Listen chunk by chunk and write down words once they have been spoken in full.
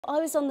I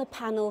was on the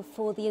panel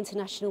for the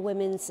International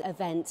Women's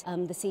event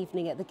this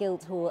evening at the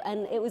Guildhall,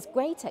 and it was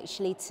great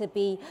actually to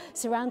be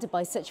surrounded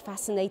by such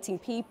fascinating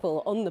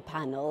people on the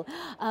panel.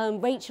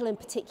 Rachel in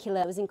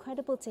particular, it was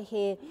incredible to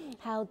hear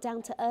how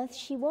down to earth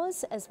she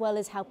was, as well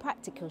as how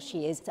practical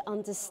she is to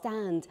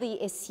understand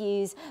the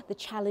issues, the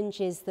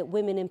challenges that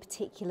women in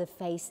particular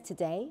face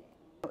today.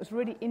 It was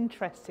really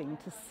interesting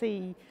to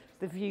see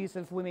the views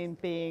of women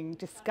being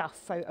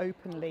discussed so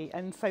openly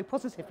and so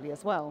positively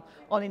as well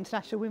on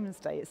International Women's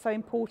Day. It's so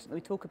important that we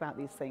talk about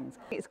these things.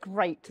 It's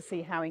great to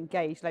see how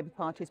engaged the Labour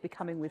Party is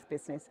becoming with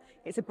business.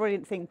 It's a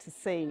brilliant thing to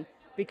see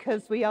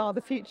because we are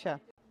the future.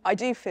 I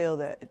do feel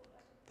that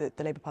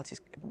the Labour Party's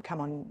come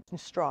on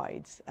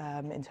strides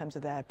in terms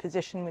of their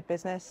position with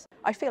business.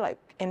 I feel like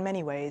in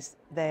many ways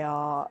they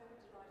are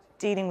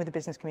dealing with the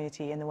business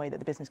community in the way that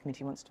the business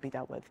community wants to be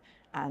dealt with,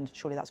 and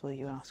surely that's what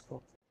you ask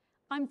for.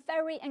 I'm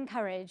very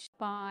encouraged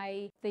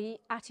by the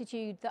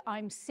attitude that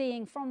I'm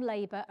seeing from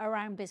Labour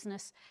around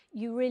business.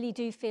 You really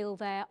do feel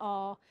they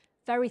are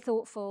very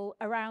thoughtful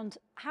around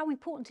how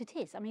important it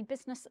is. I mean,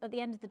 business at the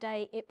end of the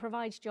day, it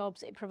provides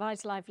jobs, it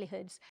provides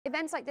livelihoods.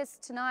 Events like this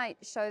tonight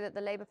show that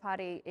the Labour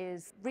Party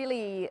is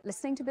really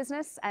listening to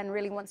business and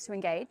really wants to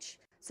engage.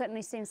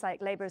 Certainly seems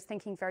like Labour is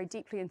thinking very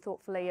deeply and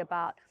thoughtfully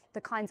about the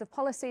kinds of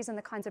policies and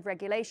the kinds of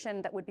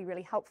regulation that would be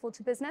really helpful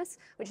to business,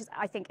 which is,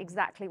 I think,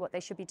 exactly what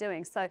they should be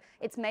doing. So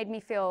it's made me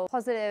feel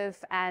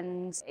positive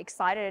and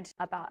excited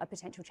about a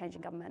potential change in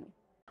government.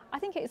 I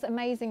think it's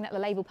amazing that the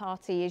Labour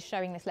Party is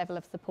showing this level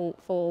of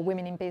support for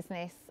women in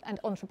business and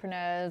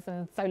entrepreneurs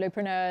and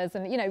solopreneurs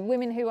and, you know,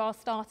 women who are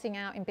starting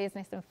out in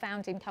business and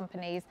founding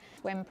companies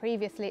when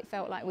previously it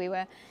felt like we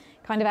were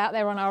kind of out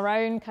there on our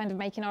own, kind of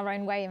making our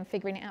own way and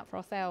figuring it out for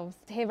ourselves.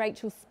 To hear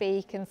Rachel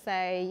speak and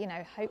say, you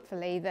know,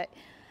 hopefully that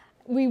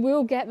we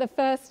will get the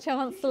first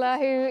Chancellor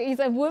who is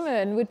a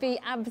woman would be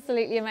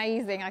absolutely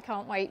amazing. I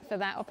can't wait for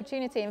that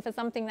opportunity and for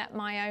something that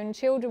my own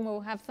children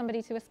will have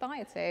somebody to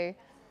aspire to.